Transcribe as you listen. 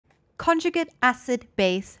conjugate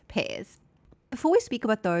acid-base pairs. Before we speak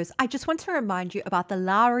about those, I just want to remind you about the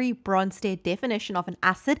Lowry-Bronsted definition of an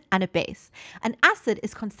acid and a base. An acid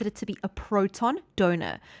is considered to be a proton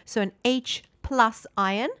donor. So an H plus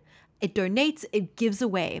ion, it donates, it gives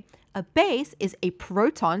away. A base is a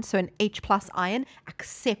proton, so an H plus ion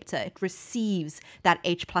acceptor. It receives that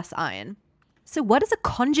H plus ion. So what is a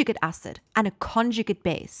conjugate acid and a conjugate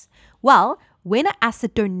base? Well, when an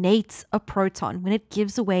acid donates a proton, when it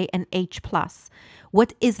gives away an H+,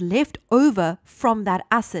 what is left over from that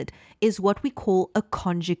acid is what we call a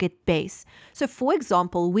conjugate base. So for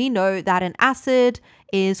example, we know that an acid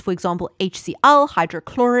is, for example, HCl,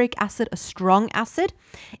 hydrochloric acid, a strong acid.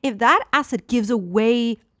 If that acid gives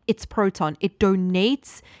away its proton, it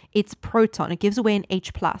donates its proton, it gives away an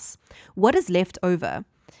H+, what is left over?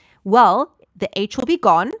 Well, the H will be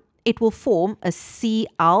gone. It will form a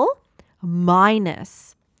Cl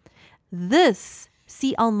minus. This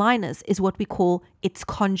Cl minus is what we call its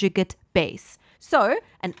conjugate base. So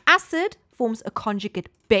an acid forms a conjugate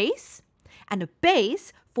base and a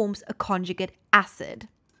base forms a conjugate acid.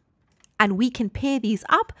 And we can pair these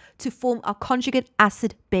up to form our conjugate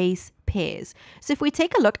acid-base pairs. So if we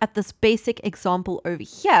take a look at this basic example over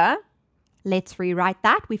here, let's rewrite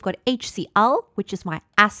that. We've got HCl, which is my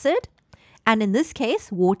acid. And in this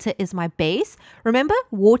case, water is my base. Remember,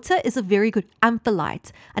 water is a very good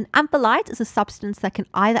amphiolite. An amphiolite is a substance that can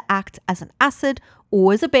either act as an acid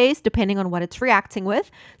or as a base, depending on what it's reacting with.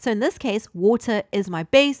 So in this case, water is my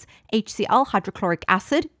base. HCl, hydrochloric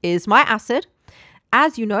acid, is my acid.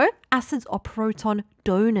 As you know, acids are proton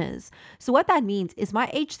donors. So what that means is my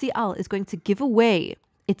HCl is going to give away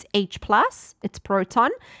its H+, its proton.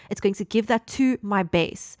 It's going to give that to my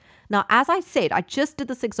base. Now, as I said, I just did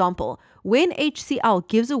this example. When HCl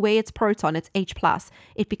gives away its proton, its H+,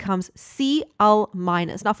 it becomes Cl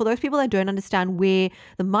minus. Now, for those people that don't understand where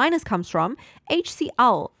the minus comes from,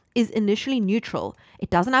 HCl is initially neutral.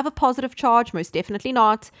 It doesn't have a positive charge, most definitely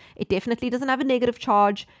not. It definitely doesn't have a negative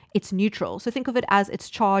charge. It's neutral. So think of it as its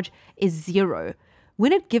charge is 0.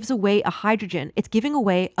 When it gives away a hydrogen, it's giving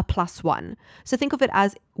away a +1. So think of it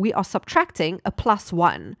as we are subtracting a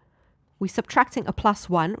 +1. We're subtracting a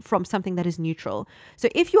 +1 from something that is neutral. So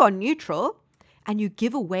if you are neutral and you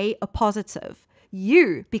give away a positive,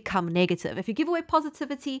 you become negative. If you give away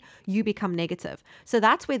positivity, you become negative. So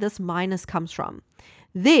that's where this minus comes from.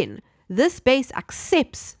 Then this base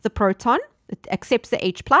accepts the proton, it accepts the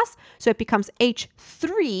H+, so it becomes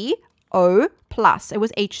H3O+. It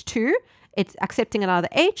was H2, it's accepting another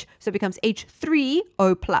H, so it becomes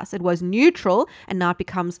H3O+. It was neutral, and now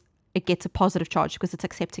it gets a positive charge because it's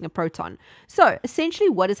accepting a proton. So essentially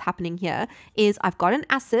what is happening here is I've got an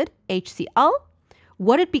acid, HCl.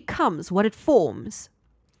 What it becomes, what it forms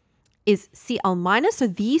is Cl minus. So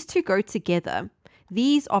these two go together.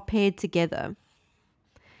 These are paired together.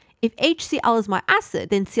 If HCl is my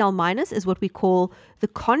acid, then Cl minus is what we call the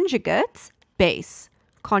conjugate base.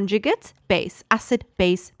 Conjugate base,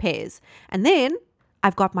 acid-base pairs. And then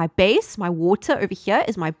I've got my base, my water over here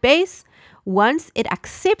is my base. Once it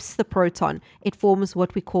accepts the proton, it forms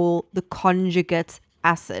what we call the conjugate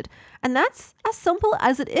acid. And that's as simple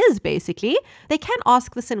as it is, basically. They can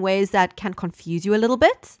ask this in ways that can confuse you a little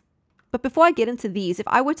bit. But before I get into these, if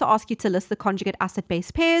I were to ask you to list the conjugate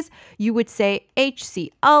acid-base pairs, you would say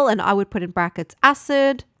HCl, and I would put in brackets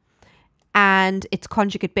acid, and its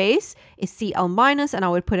conjugate base is Cl minus, and I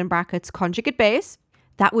would put in brackets conjugate base.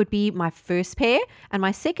 That would be my first pair. And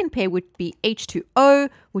my second pair would be H2O,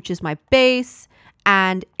 which is my base,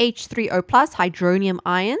 and H3O plus hydronium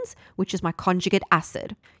ions, which is my conjugate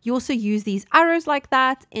acid. You also use these arrows like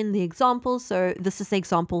that in the example. So this is the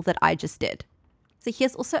example that I just did. So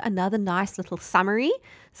here's also another nice little summary.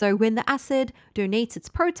 So when the acid donates its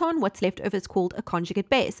proton, what's left over is called a conjugate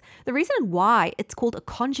base. The reason why it's called a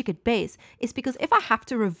conjugate base is because if I have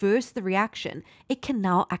to reverse the reaction, it can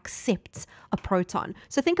now accept a proton.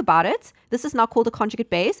 So think about it. This is now called a conjugate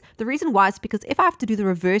base. The reason why is because if I have to do the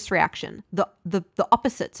reverse reaction, the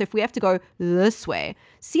opposite, so if we have to go this way,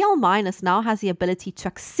 Cl minus now has the ability to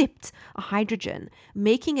accept a hydrogen,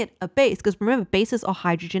 making it a base, because remember, bases are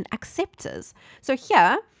hydrogen acceptors. So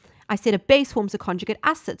here, I said a base forms a conjugate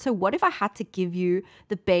acid. So what if I had to give you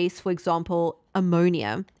the base, for example,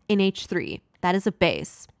 ammonia, NH3? That is a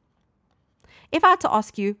base. If I had to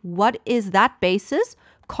ask you, what is that base's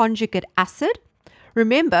conjugate acid?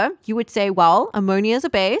 Remember, you would say, well, ammonia is a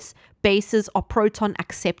base. Bases are proton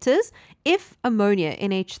acceptors. If ammonia,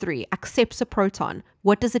 NH3, accepts a proton,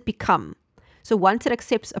 what does it become? So once it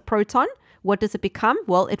accepts a proton, what does it become?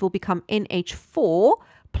 Well, it will become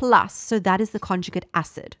NH4+. So that is the conjugate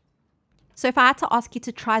acid. So if I had to ask you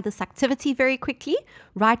to try this activity very quickly,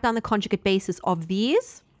 write down the conjugate bases of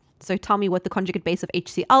these. So tell me what the conjugate base of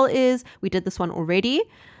HCl is. We did this one already.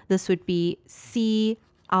 This would be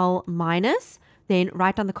Cl minus. Then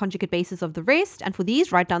write down the conjugate bases of the rest. And for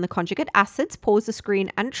these, write down the conjugate acids. Pause the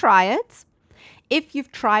screen and try it. If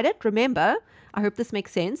you've tried it, remember, I hope this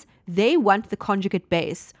makes sense, they want the conjugate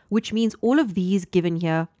base, which means all of these given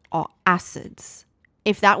here are acids.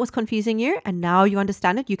 If that was confusing you and now you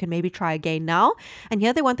understand it, you can maybe try again now. And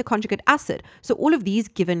here they want the conjugate acid. So all of these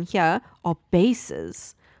given here are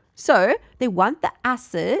bases. So they want the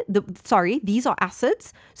acid, these are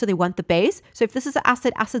acids. So they want the base. So if this is an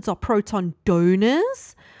acid, acids are proton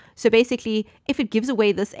donors. So basically, if it gives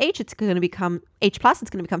away this H, it's going to become H plus,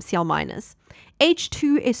 it's going to become Cl minus.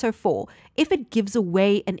 H2SO4, if it gives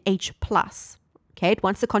away an H plus, okay, it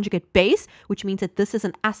wants the conjugate base, which means that this is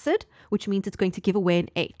an acid, which means it's going to give away an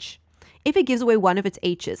H. If it gives away one of its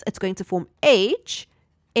H's, it's going to form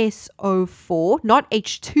HSO4, not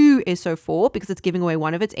H2SO4, because it's giving away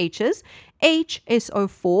one of its H's,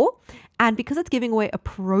 HSO4, and because it's giving away a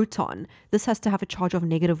proton, this has to have a charge of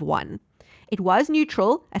 -1. It was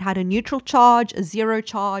neutral, it had a neutral charge, a zero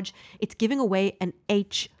charge, it's giving away an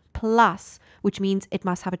H plus, which means it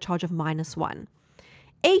must have a charge of -1.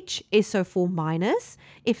 HSO4 minus,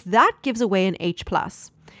 if that gives away an H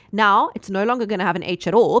plus, now it's no longer going to have an H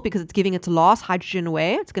at all because it's giving its last hydrogen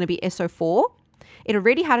away. It's going to be SO4. It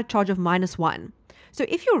already had a charge of -1. So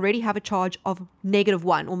if you already have a charge of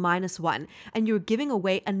 -1 or -1 and you're giving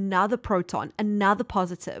away another proton, another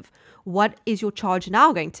positive, what is your charge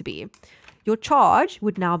now going to be? Your charge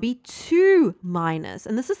would now be 2 minus,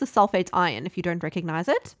 and this is the sulfate ion if you don't recognize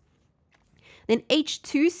it. Then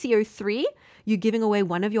H2CO3, you're giving away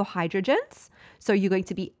one of your hydrogens. So you're going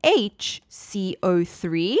to be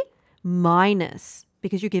HCO3 minus,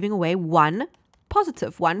 because you're giving away one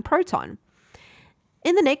positive, one proton.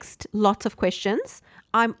 In the next lot of questions,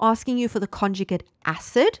 I'm asking you for the conjugate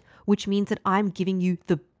acid, which means that I'm giving you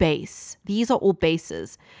the base. These are all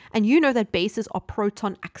bases. And you know that bases are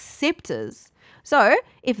proton acceptors. So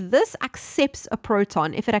if this accepts a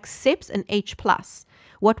proton, if it accepts an H plus,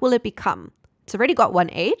 what will it become? It's already got one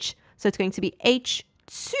H, so it's going to be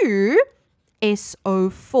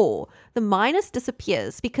H2SO4. The minus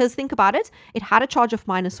disappears because think about it, it had a charge of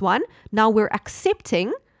 -1. Now we're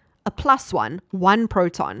accepting a +1, one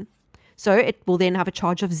proton. So it will then have a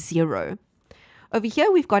charge of 0. Over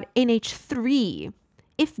here, we've got NH3.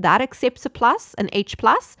 If that accepts a plus, an H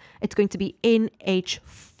plus, it's going to be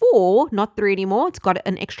NH4, not 3 anymore. It's got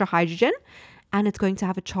an extra hydrogen, and it's going to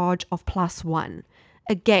have a charge of +1.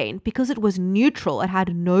 Again, because it was neutral, it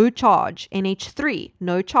had no charge. NH3,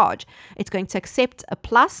 no charge. It's going to accept a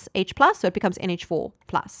plus, H plus, so it becomes NH4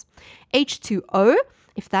 plus. H2O,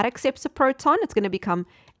 if that accepts a proton, it's going to become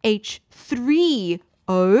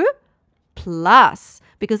H3O plus.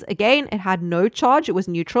 Because again, it had no charge, it was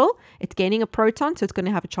neutral. It's gaining a proton, so it's going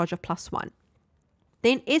to have a charge of +1.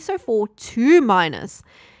 Then SO4 2 minus.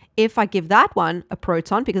 If I give that one a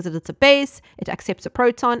proton, because it's a base, it accepts a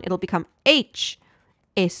proton, it'll become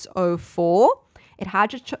HSO4. It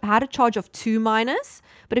had a charge of 2 minus,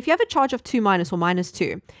 but if you have a charge of 2 minus or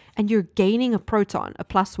 -2, and you're gaining a proton, a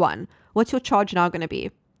 +1, what's your charge now going to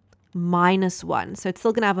be? -1. So it's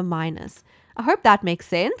still going to have a minus. I hope that makes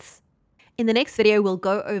sense. In the next video, we'll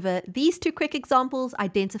go over these two quick examples,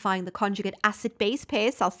 identifying the conjugate acid-base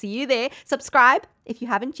pairs. I'll see you there. Subscribe if you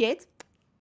haven't yet.